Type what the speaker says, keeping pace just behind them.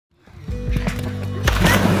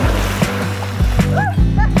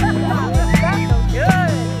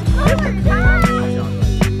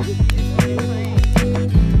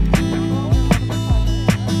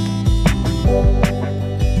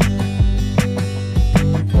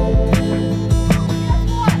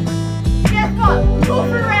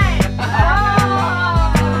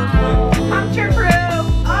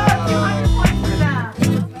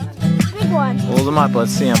up.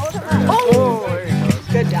 Let's see him. Oh,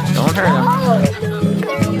 good job. Don't hurt him.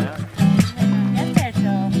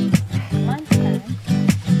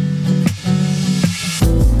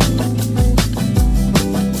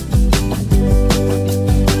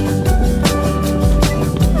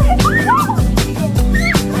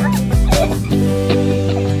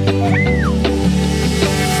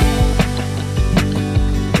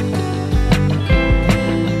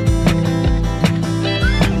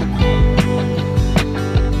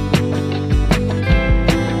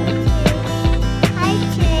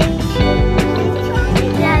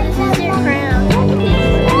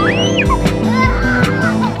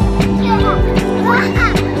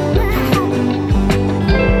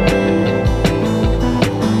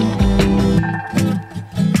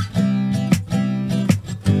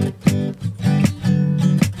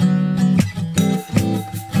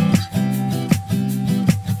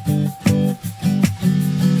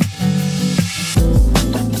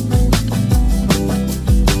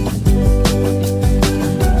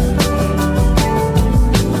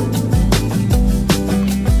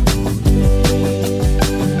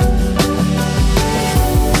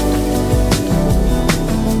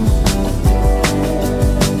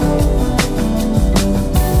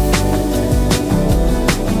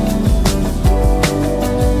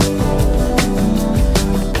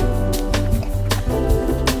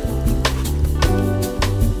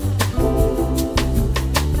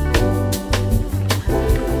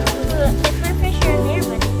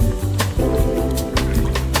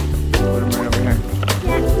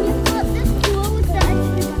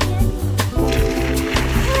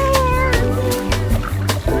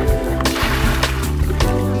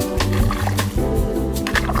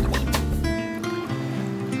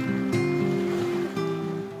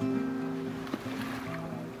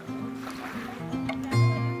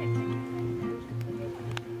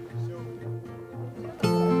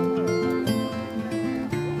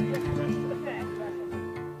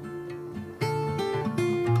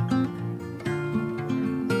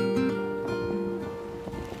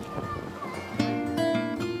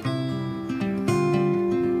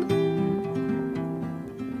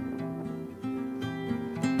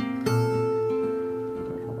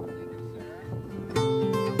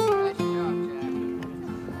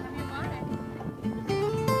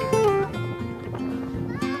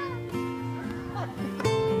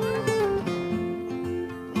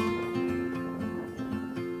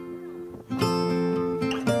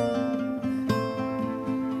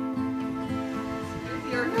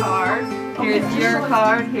 Here's your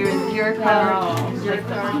card, here's your card.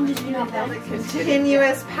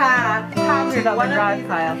 Continuous path. Hazard on the drive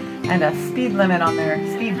file and a speed limit on their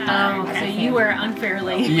speed time. Oh, so you were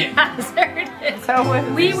unfairly hazarded. So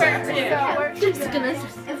we were too. So we're just gonna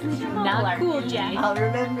not cool, Jack. I'll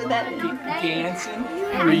remember that. Dancing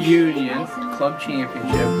reunion, club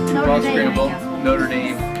championship, football scramble, Notre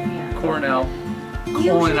Dame, Cornell,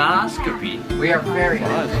 colonoscopy. We are very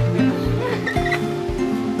good.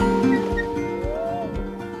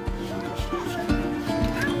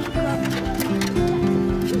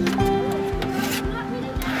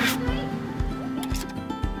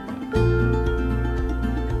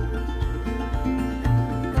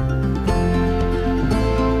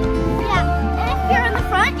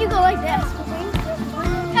 You go like this.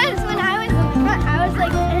 Because when I was in the front, I was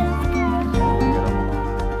like this.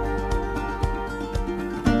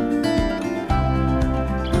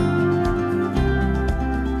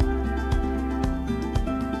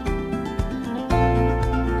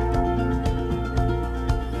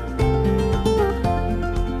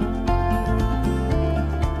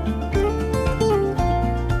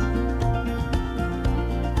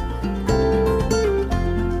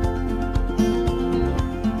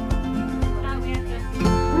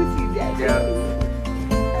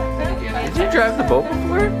 Did you drive the boat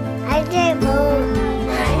before? I did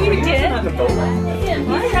both. You did? On the boat?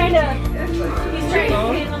 He's trying to.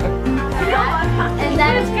 And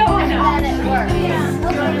then What's going on? it works.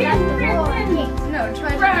 No,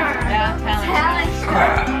 try to.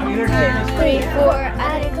 Yeah, 3, 4,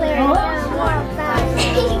 I declare it. 1, 5,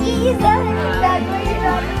 6.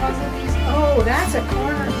 Oh, that's a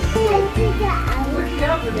corner. Look it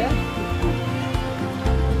up again.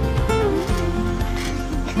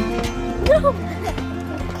 No.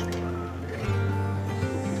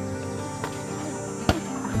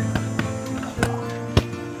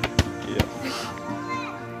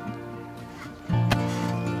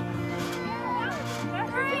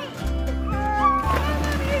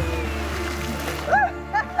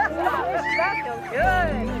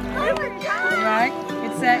 Right?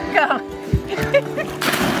 Get set, go.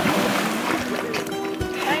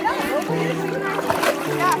 I know.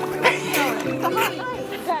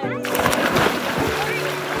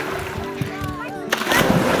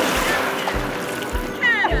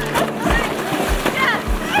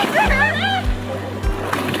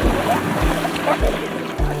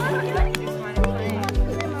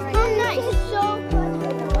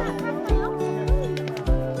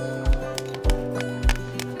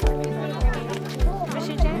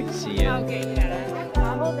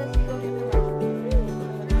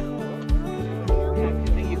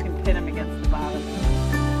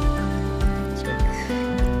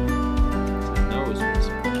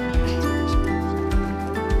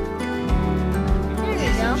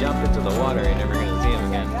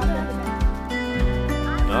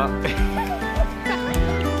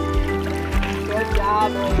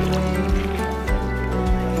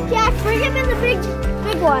 Jack, bring him in the big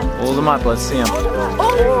one. Hold him up, let's see him.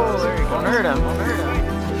 Oh, Don't hurt him, don't hurt him.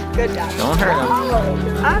 Good job. Don't hurt him.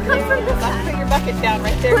 I'll come from the side. Put your bucket down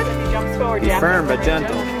right there when he jumps forward. Be firm but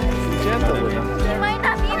gentle. Be gentle with him. He might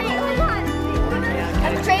not be able to run. A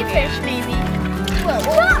crayfish, maybe. Whoa,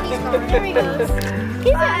 there he goes.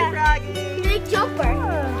 He's a big jumper.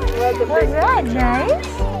 Was that nice?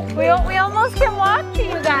 We almost can walk to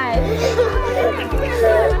you guys.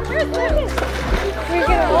 We're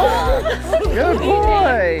gonna Good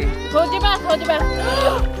boy. hold your breath, hold your breath.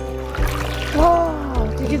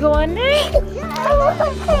 Whoa, did you go under?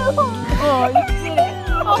 Oh, you didn't.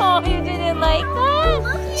 Oh, you didn't like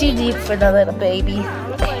that? Too deep for the little baby.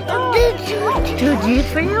 Too deep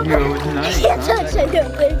for you? It was nice. Can't touch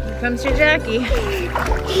anything. Here comes your Jackie.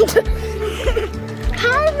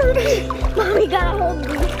 Hi, Rudy. Mommy gotta hold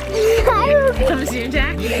me. Hi, Rudy. Comes your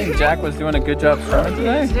Jackie. I think Jack was doing a good job swimming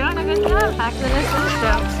today. He's doing a good job. Back to this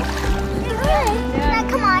show.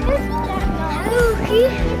 Come on, just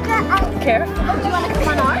Careful. Do you want to come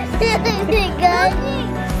on ours? Good.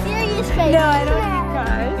 Serious face. No, I don't need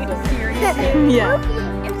cries. Serious. Yeah.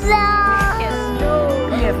 No.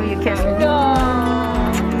 Yeah, but you can't. No.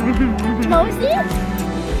 Mosey?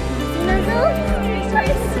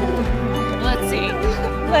 Let's see.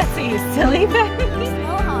 Let's see, you silly baby.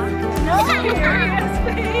 No. Serious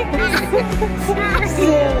face.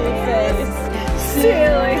 Silly face.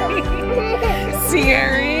 Silly.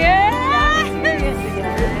 Serious.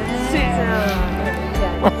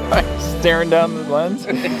 Staring down the lens.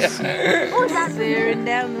 Staring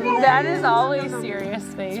down the lens. That is always serious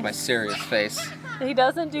face. My serious face. He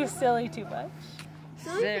doesn't do silly too much.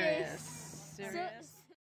 Serious.